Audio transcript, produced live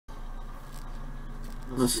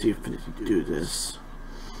Let's see if we can do this.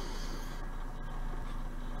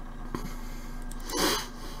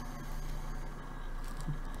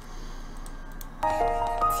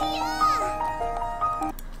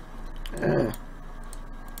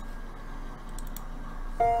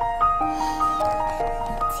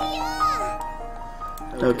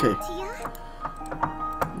 Okay.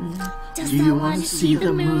 Do you want to see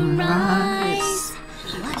the moon rise?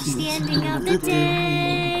 Watch the ending of the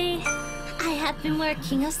day. I have been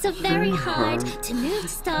working oh so very hard to move the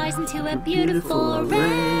stars into a beautiful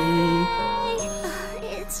array.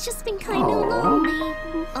 It's just been kind of lonely,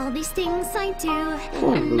 all these things I do,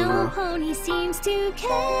 and no pony seems to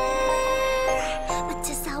care. But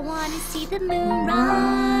just I want to see the moon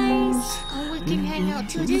rise. Oh, we can hang out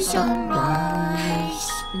till the sunrise.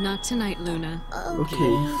 Not tonight, Luna.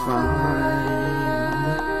 Okay, fine.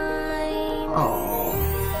 Oh.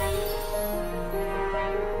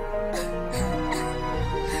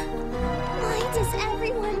 Why does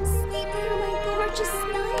everyone sleep through my gorgeous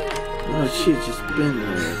night? Oh, she just been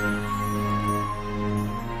there.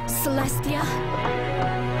 Celestia,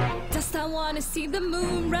 just I want to see the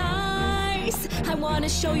moon rise. I want to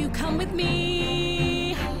show you, come with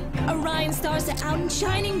me. Orion stars are out and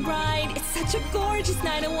shining bright. It's such a gorgeous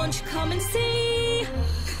night, I want you to come and see.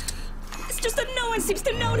 It's just that no one seems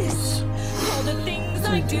to notice all the things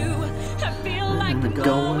I do. I feel like I'm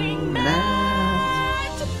going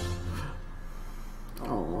mad.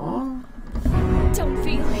 Oh. Don't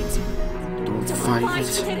feel it. Don't Don't fight fight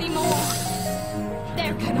it. it anymore.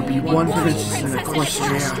 There can only be One one princess in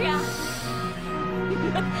Equestria. Equestria.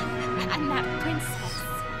 And that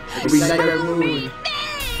princess. We like our moon.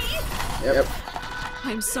 Yep.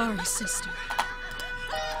 I'm sorry, sister.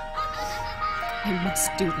 I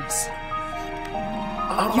must do this.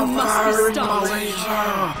 You must be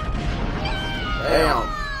stopped. Damn.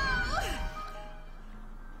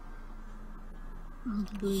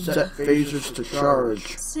 Set phasers to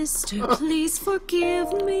charge. Sister, please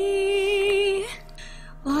forgive me.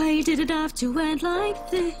 Why did it have to end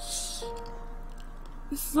like this?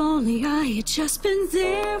 If only I had just been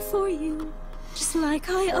there for you, just like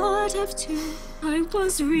I ought have to. I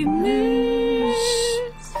was remiss,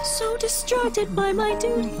 so distracted by my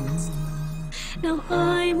duties. Now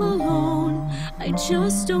I'm alone, I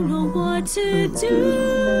just don't know what to do.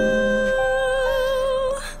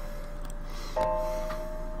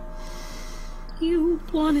 You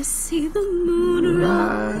wanna see the moon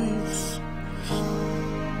rise?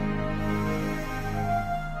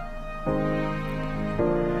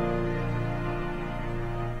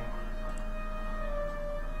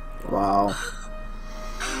 Wow.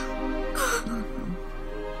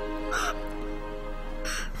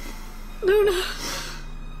 Luna,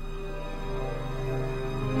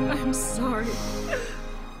 I'm sorry.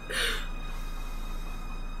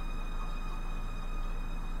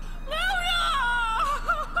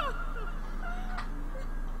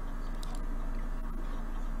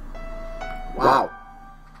 Wow.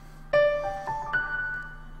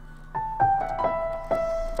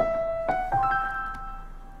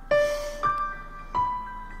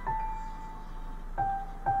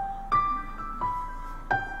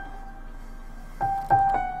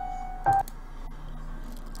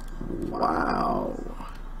 Wow.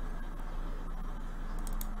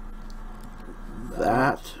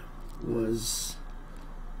 That was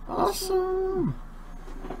awesome.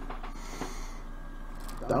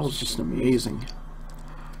 That was just amazing.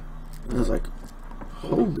 I was like,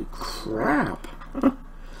 holy crap.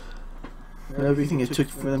 Everything it took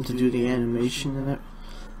for them to do the animation in it,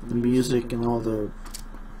 the music and all the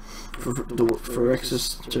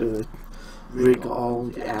Ferexes to rig all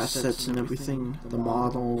the assets and everything, the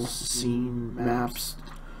models, scene, maps.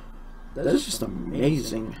 That is just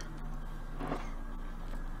amazing.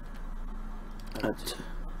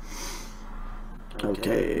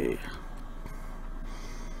 Okay.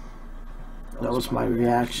 That was my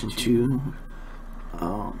reaction to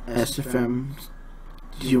SFM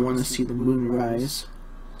Do You Want to See the Moon Rise?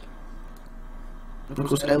 Of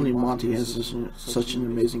course, EilyMonty has such an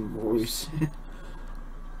amazing voice.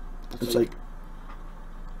 It's like,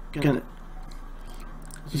 kinda,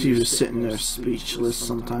 you're just sitting there speechless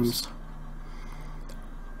sometimes.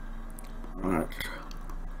 Alright.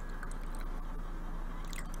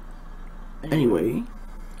 Anyway,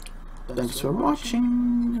 thanks for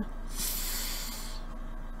watching.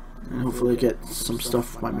 And hopefully I get some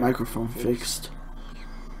stuff with my microphone fixed.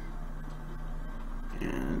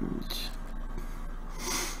 And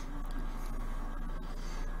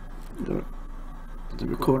the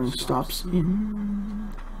recording stops in.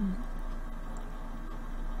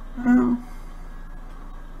 Well,